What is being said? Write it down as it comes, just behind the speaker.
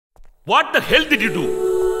What the hell did you do?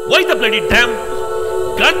 Why the bloody damn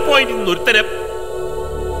gun pointing ഒരുത്തരം?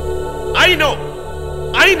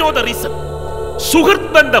 I know the reason. സുഹൃത്ത്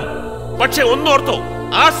ബന്ധം. പക്ഷെ ഒന്നോർത്തോ,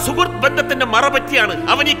 ആ സുഹൃത്ത് ബന്ധത്തിന്റെ മറപറ്റിയാണ്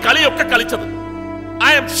അവൻ ഈ കളിയൊക്കെ കളിച്ചത്.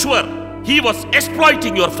 I am sure he was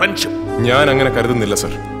exploiting your friendship. ഞാൻ അങ്ങനെ കരുതുന്നില്ല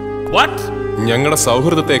സർ. What? ഞങ്ങളുടെ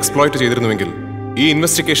സൗഹൃദത്തെ എക്സ്പ്ലോയിറ്റ് ചെയ്തിരുന്നുവെങ്കിൽ ഈ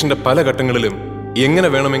ഇൻവെസ്റ്റിഗേഷന്റെ പല ഘട്ടങ്ങളിലും എങ്ങനെ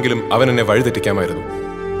വേണമെങ്കിലും അവൻ എന്നെ വഴിതെറ്റിക്കാമായിരുന്നു.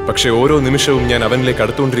 പക്ഷെ ഓരോ നിമിഷവും ഞാൻ അവനിലേക്ക്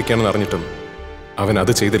അടുത്തുകൊണ്ടിരിക്കുകയാണെന്ന് അറിഞ്ഞിട്ടും അവൻ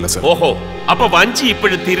അത് ചെയ്തില്ല സർ. ഓഹോ, അപ്പൊ വഞ്ചി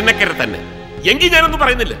ഇപ്പോഴും തിരുനക്കര തന്നെ. എങ്കിൽ ഞാനൊന്നും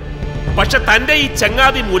പറയുന്നില്ല. പക്ഷെ തന്റെ ഈ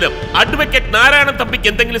ചങ്ങാതി മൂലം അഡ്വക്കേറ്റ് നാരായണൻ തമ്പിക്ക്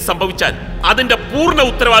എന്തെങ്കിലും സംഭവിച്ചാൽ അതിന്റെ പൂർണ്ണ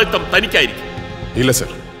ഉത്തരവാദിത്വം തനിക്കായിരിക്കും. ഇല്ല സർ.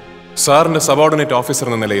 സാറിന്റെ സബോർഡിനേറ്റ് ഓഫീസർ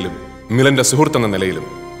എന്ന നിലയിലും മിലന്റെ സുഹൃത്ത് എന്ന നിലയിലും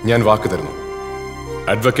ഞാൻ വാക്ക് തരുന്നു.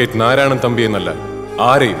 അഡ്വക്കേറ്റ് നാരായണൻ തമ്പി എന്നല്ല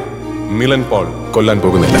ആരെയും മിലൻ പോൾ കൊല്ലാൻ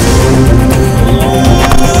പോകുന്നില്ല.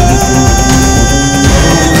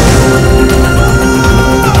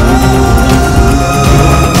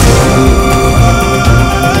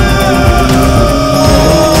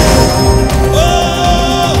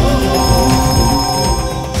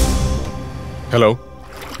 ഹലോ,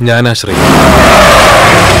 ഞാനാ ശ്രീ.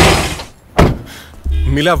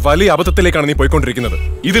 മില, വലിയ അബദ്ധത്തിലേക്കാണ് നീ പോയിക്കൊണ്ടിരിക്കുന്നത്.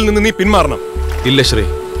 ഇതിൽ നിന്ന് നീ പിന്മാറണം. ഇല്ല ശ്രീ,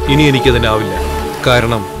 ഇനി എനിക്കതിനാവില്ല.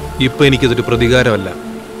 കാരണം ഇപ്പൊ എനിക്കതൊരു പ്രതികാരമല്ല,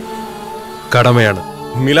 കടമയാണ്.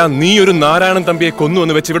 മില, നീ ഒരു നാരായണൻ തമ്പിയെ കൊന്നു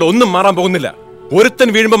എന്ന് വെച്ച് ഇവിടെ ഒന്നും മാറാൻ പോകുന്നില്ല. ഒരുത്തൻ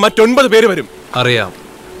വീഴുമ്പോ മറ്റൊൻപത് പേര് വരും. അറിയാം.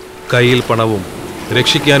 കയ്യിൽ പണവും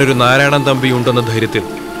രക്ഷിക്കാനൊരു നാരായണൻ തമ്പി ഉണ്ടെന്ന ധൈര്യത്തിൽ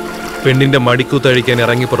പെണ്ണിന്റെ മടിക്കൂത്തഴിക്കാൻ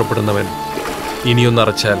ഇറങ്ങി പുറപ്പെടുന്നവൻ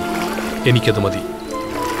ഇനിയൊന്നറച്ചാൽ എനിക്കത് മതി.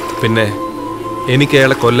 പിന്നെ എനിക്ക്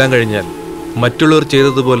അയാളെ കൊല്ലാൻ കഴിഞ്ഞാൽ മറ്റുള്ളവർ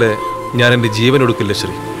ചെയ്തതുപോലെ ഞാൻ എൻ്റെ ജീവൻ ഒടുക്കില്ല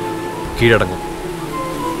ശ്രീ. കീഴടങ്ങും.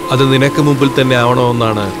 അത് നിനക്ക് മുമ്പിൽ തന്നെ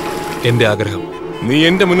ആവണമെന്നാണ് എൻ്റെ ആഗ്രഹം. നീ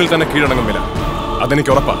എന്റെ മുന്നിൽ തന്നെ കീഴടങ്ങുമില്ല,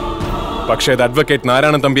 അതെനിക്ക് ഉറപ്പാണ്. പക്ഷേ അത് അഡ്വക്കേറ്റ്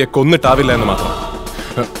നാരായണൻ തമ്പിയെ കൊന്നിട്ടാവില്ല എന്ന് മാത്രം.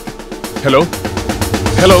 ഹലോ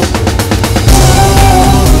ഹലോ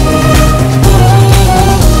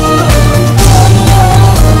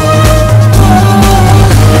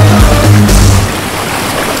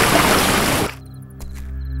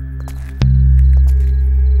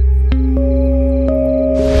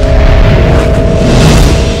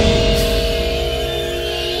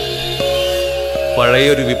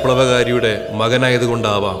പഴയൊരു വിപ്ലവകാരിയുടെ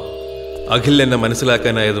മകനായതുകൊണ്ടാവാം അഖിൽ എന്നെ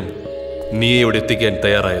മനസ്സിലാക്കാനായതും നീയെ ഇവിടെ എത്തിക്കാൻ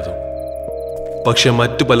തയ്യാറായതും. പക്ഷെ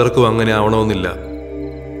മറ്റു പലർക്കും അങ്ങനെ ആവണമെന്നില്ല.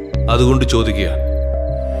 അതുകൊണ്ട് ചോദിക്കുക,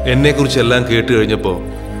 എന്നെക്കുറിച്ചെല്ലാം കേട്ട് കഴിഞ്ഞപ്പോൾ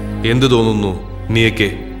എന്തു തോന്നുന്നു നീയൊക്കെ?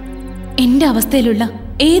 എന്റെ അവസ്ഥയിലുള്ള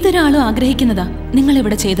ഏതൊരാളും ആഗ്രഹിക്കുന്നതാ നിങ്ങൾ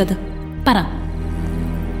ഇവിടെ ചെയ്തത്. പറ,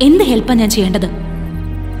 എന്ത് ഹെൽപ്പാ ഞാൻ ചെയ്യേണ്ടത്?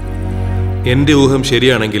 എന്റെ ഊഹം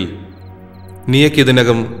ശരിയാണെങ്കിൽ നീയൊക്കെ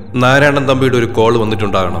ഇതിനകം നാരായണൻ തമ്പിയുടെ ഒരു call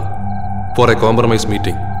വന്നിട്ടുണ്ടാകണം four A compromise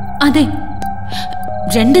meeting. അതെ,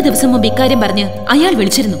 2 ദിവസം മുമ്പ് ഇക്കാര്യം പറഞ്ഞ് അയാൾ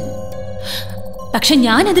വിളിച്ചിരുന്നു. പക്ഷെ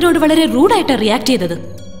ഞാൻ അതിനോട് വളരെ റൂഡായിട്ട് റിയാക്ട് ചെയ്തത്.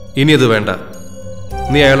 ഇനി അത് വേണ്ട.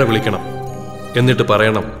 നീ അയാളെ വിളിക്കണം. എന്നിട്ട്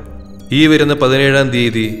പറയണം, ഈ വരുന്ന 17-ാം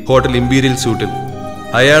തീയതി ഹോട്ടൽ ഇമ്പീരിയൽ സ്യൂട്ടിൽ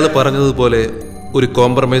അയാൾ പറഞ്ഞതുപോലെ ഒരു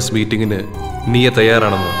കോംപ്രമൈസ് മീറ്റിങ്ങിന് നീയെ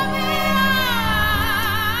തയ്യാറാണെന്ന്.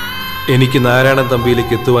 എനിക്ക് നാരായണൻ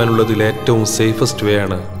തമ്പിയിലേക്ക് എത്തുവാനുള്ളതിൽ ഏറ്റവും സേഫസ്റ്റ് വേ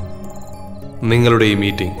ആണ് നിങ്ങളുടെ ഈ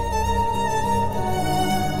മീറ്റിംഗ്.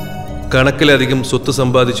 കണക്കിലധികം സ്വത്ത്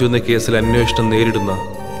സമ്പാദിച്ചു എന്ന കേസിൽ അന്വേഷണം നേരിടുന്ന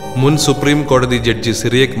മുൻ സുപ്രീം കോടതി ജഡ്ജി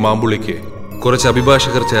സിറിയക് മാമ്പുള്ളിക്ക് കുറച്ച്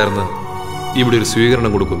അഭിഭാഷകർ ചേർന്ന് ഇവിടെ ഒരു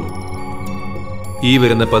സ്വീകരണം കൊടുക്കുന്നു. ഈ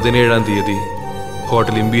വരുന്ന 17-ാം തീയതി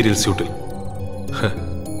ഹോട്ടൽ ഇമ്പീരിയൽ സ്യൂട്ടിൽ.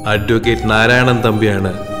 അഡ്വക്കേറ്റ് നാരായണൻ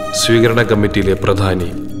തമ്പിയാണ് സ്വീകരണ കമ്മിറ്റിയിലെ പ്രധാനി.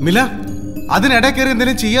 മില, അതിനിടെ കയറി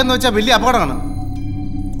എന്തെങ്കിലും ചെയ്യാന്ന് വെച്ചാൽ വലിയ അപകടമാണ്.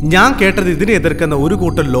 ഞാൻ കേട്ടത് ഇതിനെ എതിർക്കുന്ന ഒരു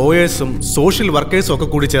കൂട്ടം ലോയേഴ്സും സോഷ്യൽ വർക്കേഴ്സും ഒക്കെ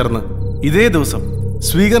കൂടി ചേർന്ന് ഇതേ ദിവസം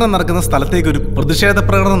സ്വീകരണം നടക്കുന്ന സ്ഥലത്തേക്ക് ഒരു പ്രതിഷേധ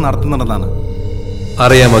പ്രകടനം നടത്തുന്നുണ്ടെന്നാണ്.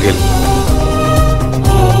 അറിയാം അഖിൽ.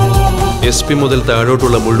 SP മുതൽ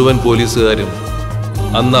താഴോട്ടുള്ള മുഴുവൻ പോലീസുകാരും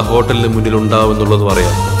അന്ന് ആ ഹോട്ടലിന് മുന്നിൽ ഉണ്ടാവുമെന്നുള്ളതും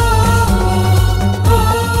അറിയാം.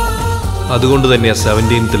 അതുകൊണ്ട് തന്നെയാ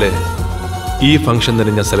 17th ഈ ഫംഗ്ഷൻ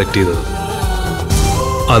തന്നെ ഞാൻ സെലക്ട് ചെയ്തത്.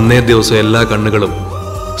 അന്നേ ദിവസം എല്ലാ കണ്ണുകളും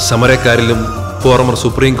സമരക്കാരിലും ഫോർമർ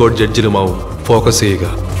സുപ്രീം കോടതി ജഡ്ജിലുമാവും ഫോക്കസ് ചെയ്യുക.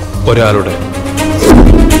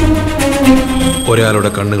 ഒരാളുടെ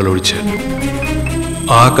കണ്ണുകൾ ഒഴിച്ച്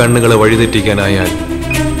ആ കണ്ണുകളെ വഴിതെറ്റിക്കാനായാൽ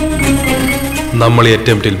നമ്മൾ ഈ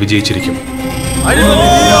അറ്റംപ്റ്റിൽ വിജയിച്ചിരിക്കും.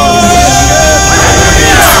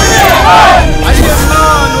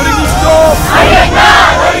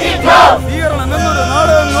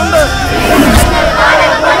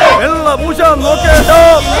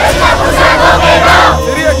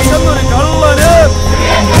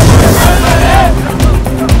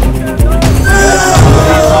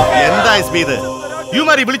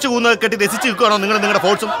 യുമാരി വിളിച്ചു പോകുന്നത് കെട്ടി രസിച്ച് നിൽക്കുകയാണോ നിങ്ങളുടെ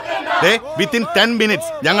ഫോഴ്സും? വിത്തിൻ 10 minutes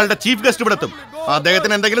ഞങ്ങളുടെ ചീഫ് ഗസ്റ്റ് ഇവിടെ എത്തും.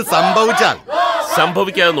 അദ്ദേഹത്തിന് എന്തെങ്കിലും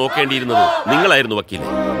സംഭവിക്കാതെ നോക്കേണ്ടിയിരുന്നത് നിങ്ങളായിരുന്നു വക്കീലെ.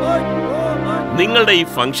 നിങ്ങളുടെ ഈ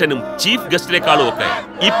ഫംഗ്ഷനും ചീഫ് ഗസ്റ്റിനേക്കാളും ഒക്കെ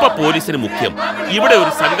ഇപ്പൊ പോലീസിന് മുഖ്യം ഇവിടെ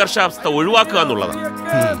ഒരു സംഘർഷാവസ്ഥ ഒഴിവാക്കുക എന്നുള്ളതാണ്.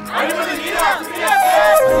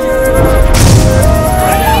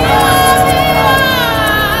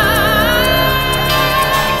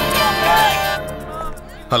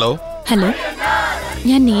 ഹലോ ഹലോ,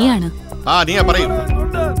 ഞാൻ നീയാണ്. നീയാ പറയൂ.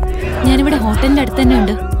 ഞാനിവിടെ ഹോട്ടലിന്റെ അടുത്ത് തന്നെ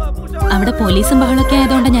ഉണ്ട്. അവിടെ പോലീസും ബഹളമൊക്കെ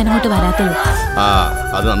ആയതുകൊണ്ട് ഞാൻ അങ്ങോട്ട് വരാത്തുള്ളൂ.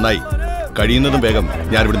 അത് നന്നായി. കഴിയുന്നതും വേഗം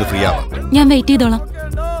ഞാൻ ഇവിടുന്ന് ഫ്രീ ആവാം. ഞാൻ വെയിറ്റ് ചെയ്തോളാം.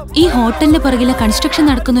 ഈ ഹോട്ടലിന്റെ പുറകിലെ കൺസ്ട്രക്ഷൻ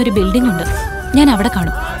നടക്കുന്ന ഒരു ബിൽഡിംഗ് ഉണ്ട്. ഞാൻ അവിടെ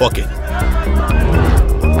കാണും. ഓക്കെ.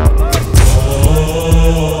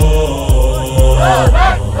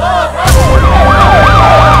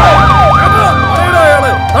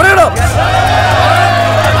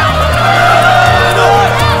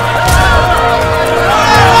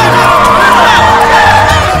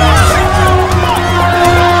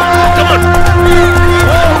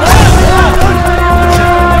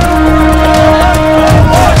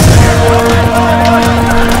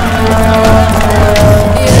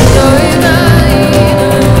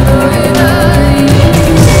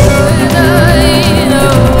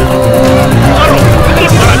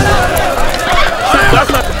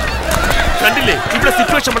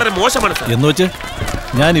 എന്ന് വെച്ച്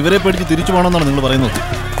ഞാൻ ഇവരെ പേടിച്ച് തിരിച്ചു പോകണമെന്നാണ് നിങ്ങൾ പറയുന്നത്?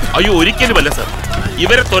 അയ്യോ, ഒരിക്കലുമല്ല സർ.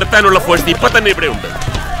 ഇവരെ തുരത്താനുള്ള ഫോഴ്സ് ഇപ്പൊ തന്നെ ഇവിടെ ഉണ്ട്.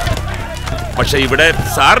 പക്ഷെ ഇവിടെ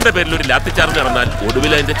സാറിന്റെ പേരിൽ ഒരു ലാത്തിച്ചാർജ് നടന്നാൽ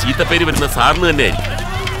ഒടുവിൽ അതിന്റെ ചീത്തപ്പേര് വരുന്ന സാറിന് തന്നെയായിരിക്കും.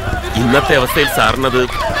 ഇന്നത്തെ അവസ്ഥയിൽ സാറിനത്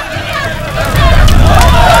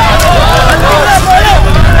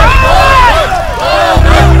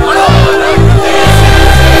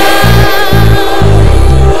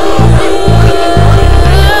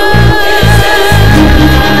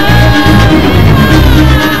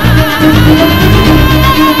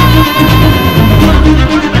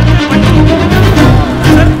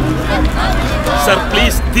സർ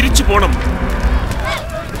പ്ലീസ് തിരിച്ചു പോണം.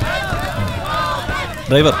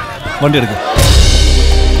 ഡ്രൈവർ വണ്ടി എടുക്കും.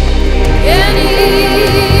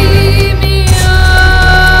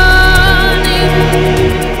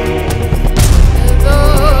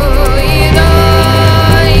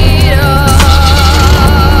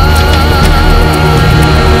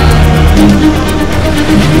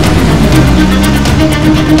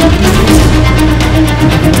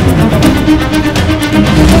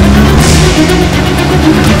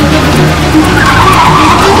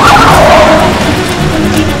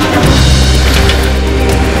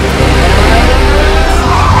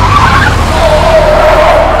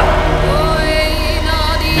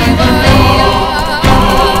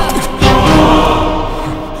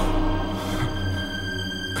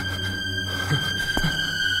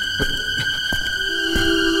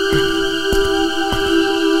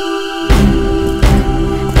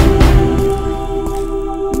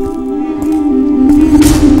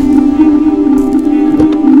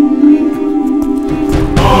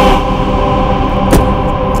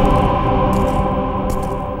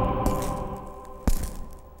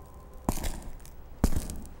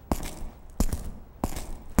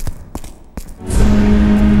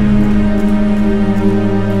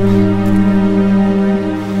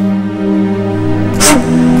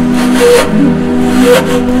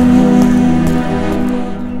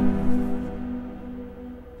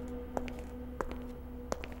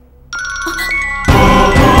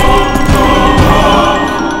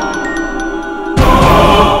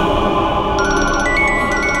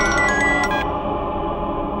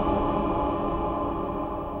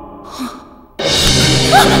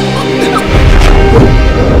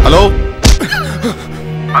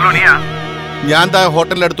 ഞാൻ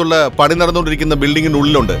ഹോട്ടലിന്റെ അടുത്തുള്ള പണി നടന്നുകൊണ്ടിരിക്കുന്ന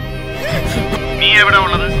ബിൽഡിങ്ങിനുള്ളിലുണ്ട്.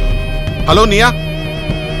 ഹലോ നിയ,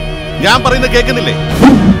 ഞാൻ പറയുന്നത് കേൾക്കുന്നില്ലേ?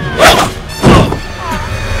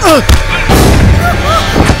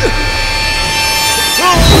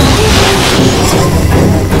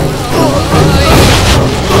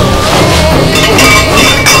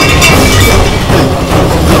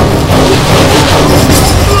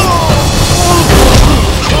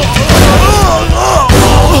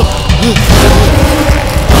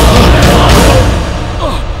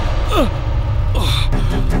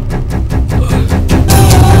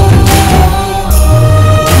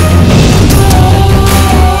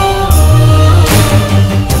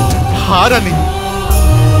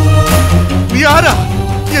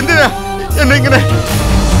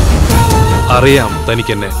 അറിയാം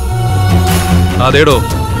തനിക്കെന്നെ. അതേടോ,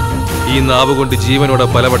 ഈ നാവ് കൊണ്ട് ജീവനോടെ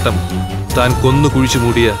പലവട്ടം താൻ കൊന്നു കുഴിച്ചു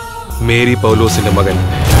മൂടിയ മേരി പൗലോസിന്റെ മകൻ.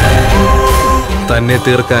 തന്നെ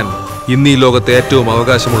തീർക്കാൻ ഇന്ന് ഈ ലോകത്തെ ഏറ്റവും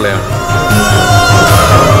അവകാശമുള്ളയാണ്.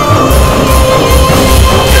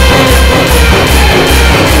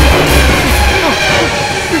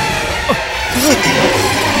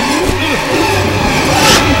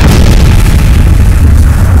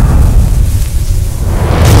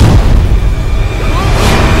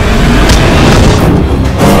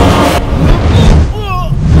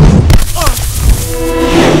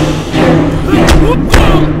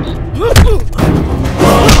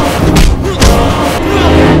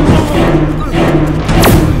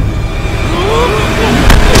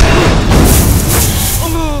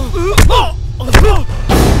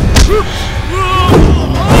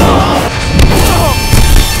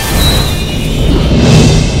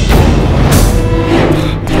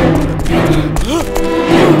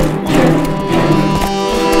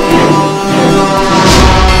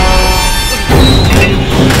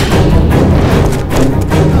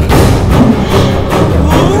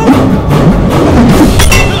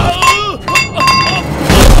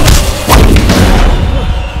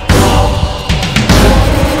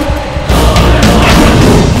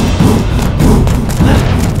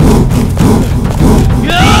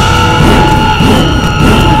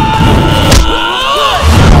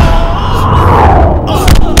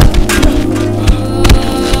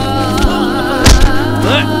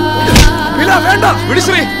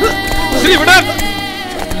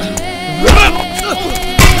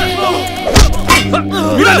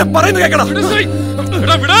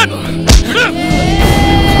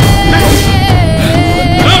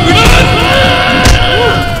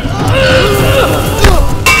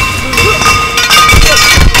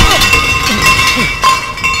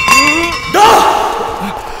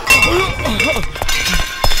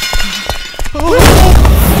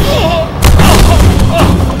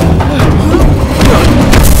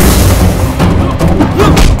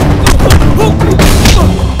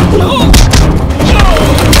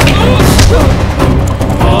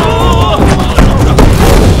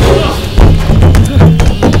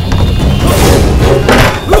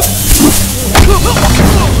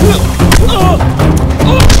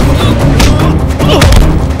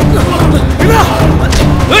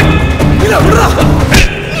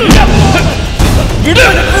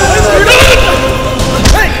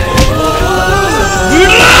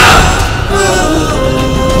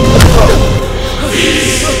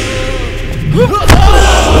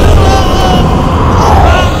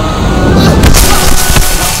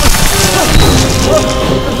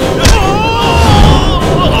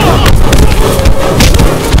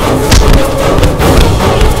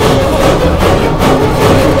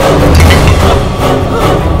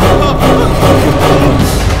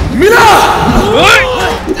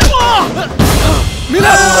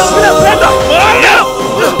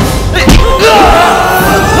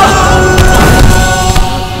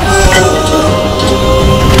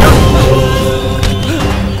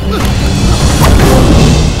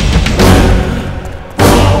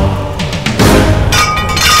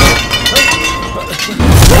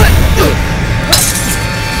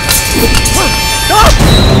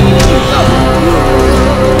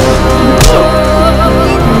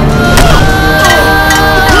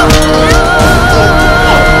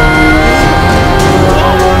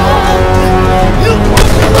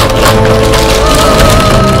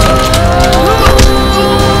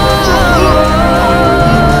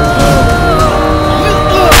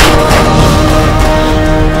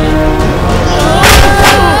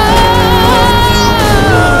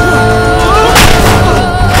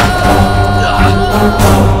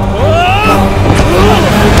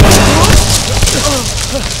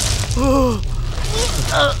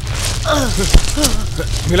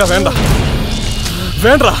 നില വേണ്ട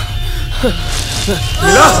വേണ്ട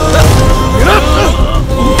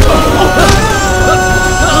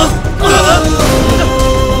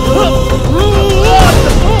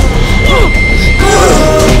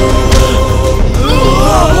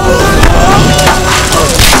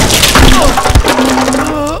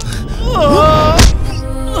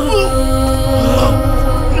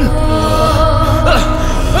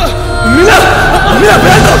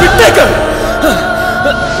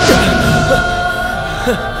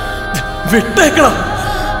വിട്ടേക്കണം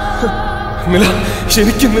മില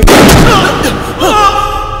ശരിക്കും